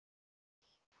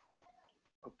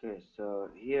Okay, so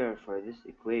here for this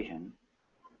equation,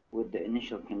 with the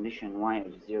initial condition y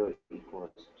of 0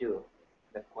 equals 2,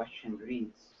 the question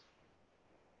reads,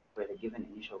 for the given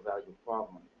initial value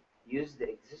problem, use the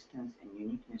existence and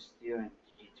uniqueness theorem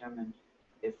to determine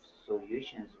if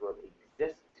solutions will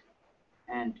exist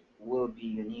and will be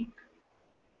unique.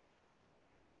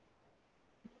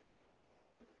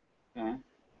 Okay?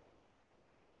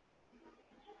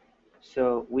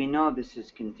 So we know this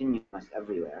is continuous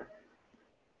everywhere.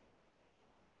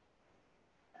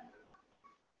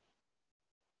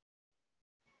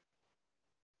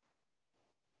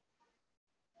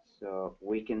 So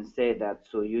we can say that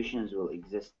solutions will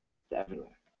exist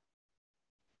everywhere.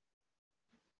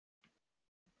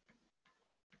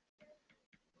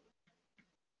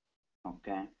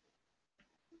 Okay?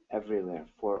 Everywhere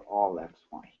for all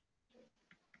xy.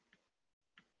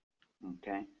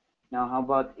 Okay? Now how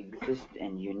about exist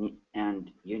and unique?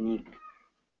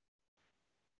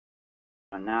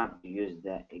 So now to use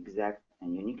the exact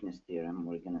and uniqueness theorem,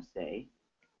 we're going to say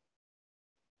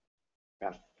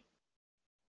f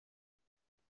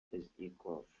is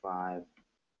equal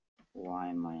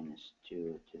 5y minus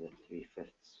 2 to the 3/5.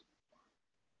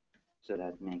 So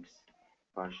that makes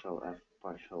partial f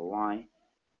partial y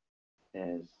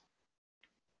is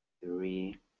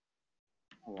 3y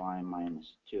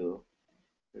minus 2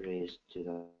 raised to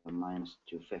the minus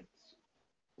 2/5,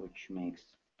 which makes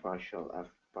partial f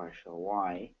partial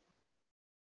y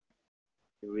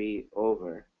 3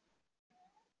 over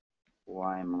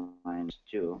y minus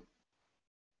 2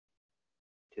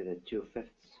 to the 2/5.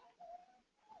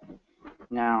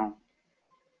 Now,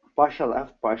 partial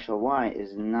f partial y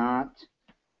is not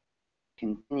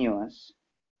continuous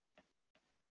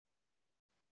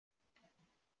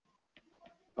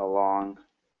along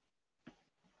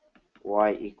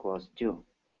y equals 2.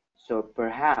 So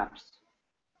perhaps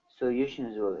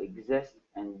solutions will exist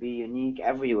and be unique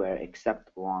everywhere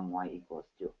except along y equals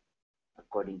 2,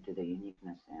 according to the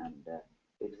uniqueness and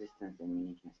existence and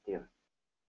uniqueness theorem.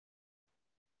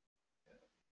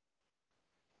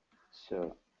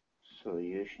 So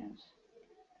solutions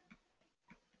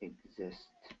exist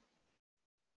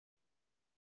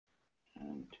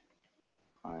and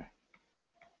are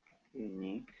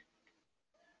unique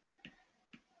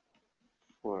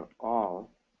for all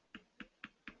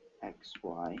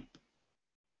xy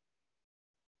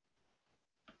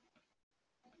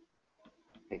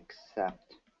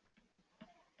except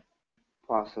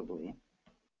possibly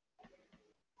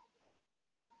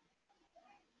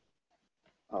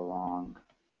along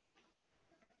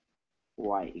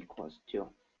y equals 2,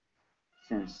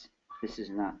 since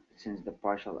the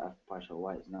partial f partial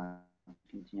y is not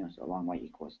continuous along y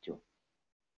equals 2.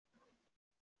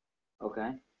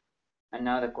 Okay, and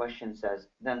now the question says,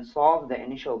 then solve the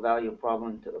initial value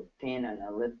problem to obtain an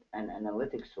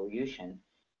analytic solution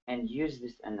and use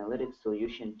this analytic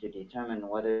solution to determine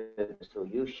whether the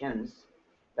solutions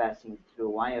passing through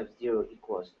y of 0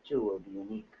 equals 2 will be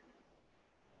unique.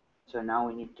 So now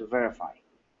we need to verify.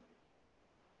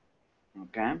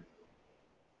 Okay,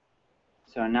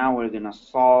 so now we're going to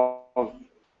solve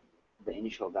the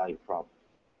initial value problem.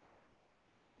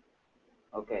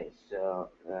 Okay, so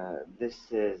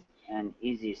this is an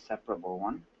easy separable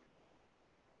one.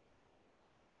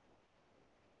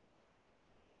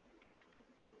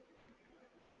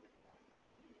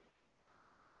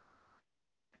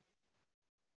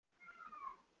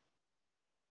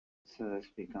 So this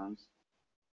becomes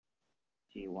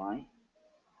dy,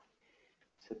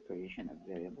 separation of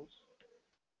variables,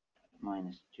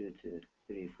 minus 2 to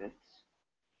the 3/5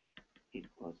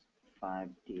 equals 5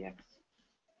 dx.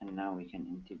 And now we can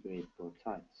integrate both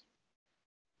sides.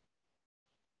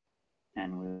 And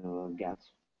we will get,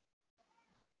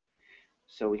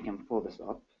 so we can pull this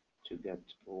up to get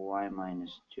y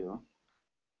minus 2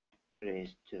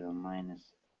 raised to the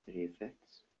minus 3/5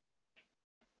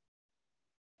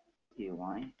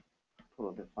 dy.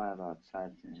 Pull the 5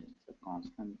 outside since it's a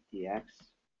constant dx.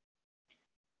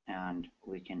 And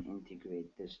we can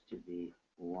integrate this to be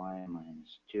y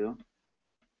minus 2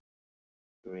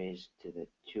 raised to the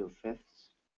 2/5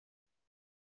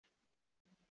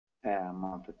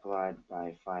 multiplied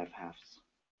by 5/2.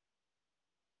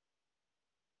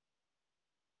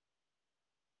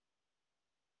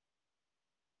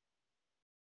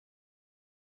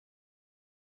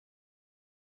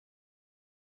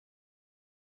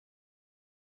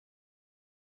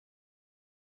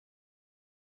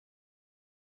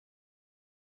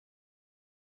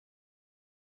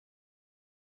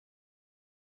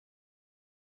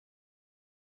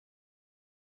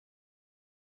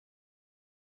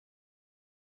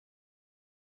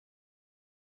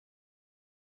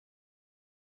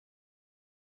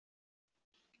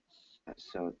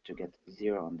 So to get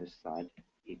 0 on this side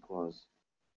equals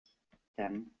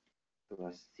 10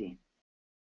 plus c,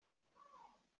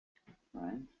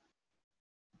 right?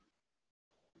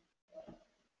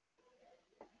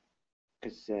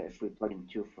 Because if we plug in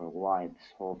 2 for y,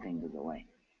 this whole thing goes away.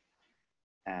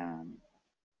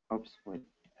 Oops, wait,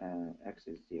 x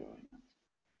is 0.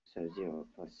 So 0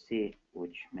 plus c,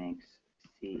 which makes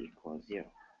c equals 0.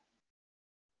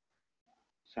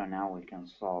 So now we can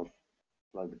solve,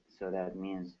 plug, so that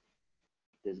means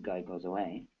this guy goes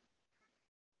away.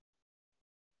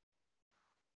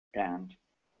 And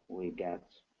we get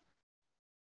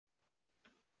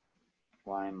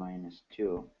y minus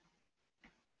 2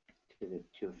 to the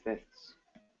 2/5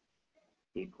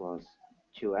 equals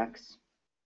 2x,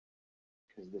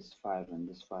 because this 5 and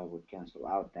this 5 would cancel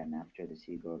out then after the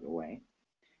c goes away.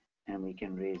 And we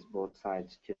can raise both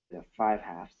sides to the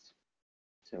 5/2.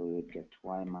 So we would get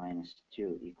y minus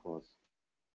 2 equals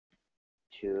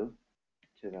 2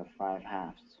 to the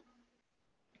 5/2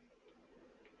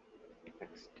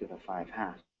 x to the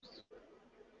 5/2,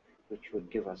 which would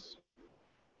give us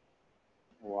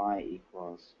y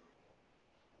equals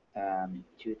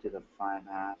 2 to the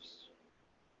 5/2,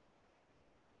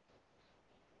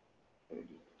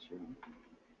 32.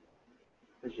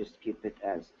 Let's just keep it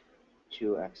as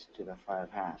 2x to the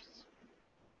 5/2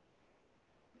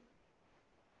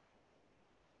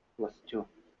 plus 2.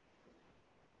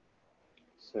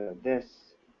 So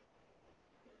this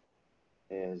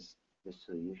is the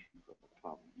solution for the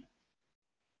problem.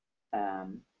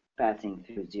 Passing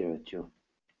through 0, 2.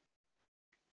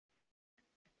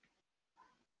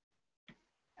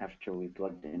 After we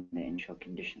plugged in the initial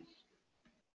conditions.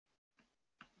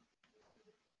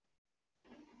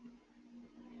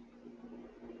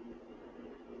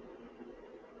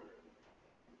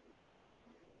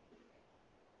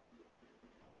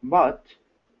 But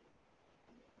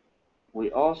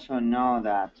we also know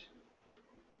that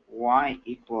y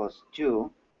equals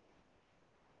 2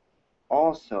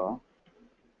 also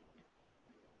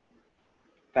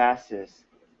passes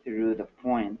through the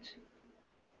point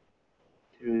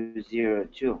through 0,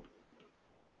 2.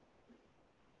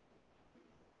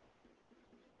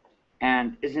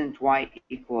 And isn't y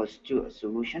equals 2 a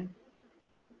solution?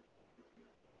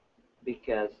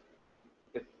 Because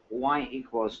if y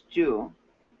equals 2,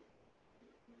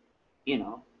 you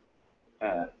know,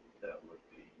 that would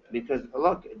be, because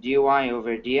look, dy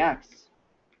over dx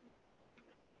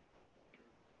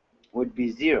would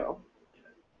be 0,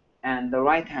 and the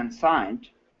right hand side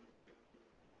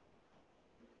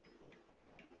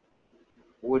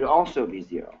would also be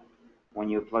 0 when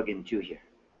you plug in 2 here.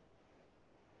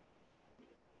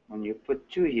 When you put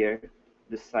 2 here,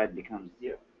 this side becomes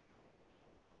 0.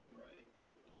 Right.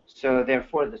 So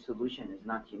therefore the solution is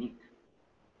not unique.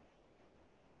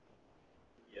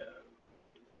 Yeah.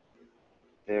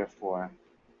 Therefore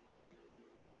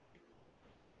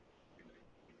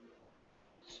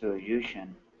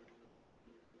solution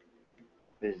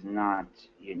is not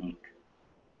unique.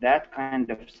 That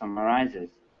kind of summarizes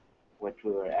what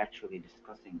we were actually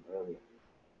discussing earlier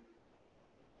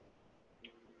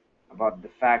about the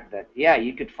fact that, yeah,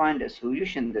 you could find a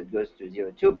solution that goes to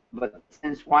 0, 2, but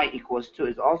since y equals 2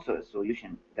 is also a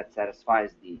solution that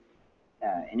satisfies the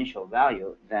initial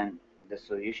value, then the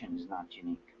solution is not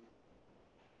unique.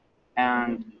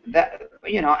 And that,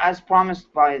 you know, as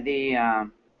promised by the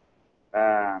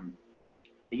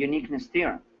uniqueness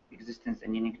theorem, existence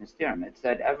and uniqueness theorem, it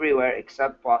said everywhere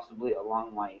except possibly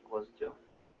along y equals 2.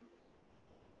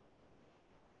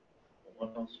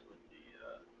 What else would be,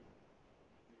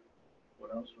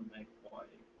 what else would make y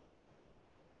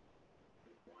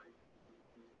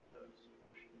the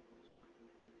solution?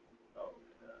 Oh,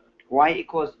 y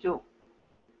equals 2.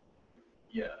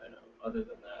 Yeah, I know. Other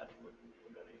than that, would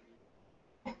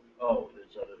any, oh,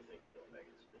 there's other things that make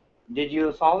it. Did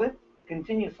you solve it?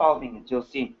 Continue solving it, you'll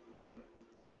see.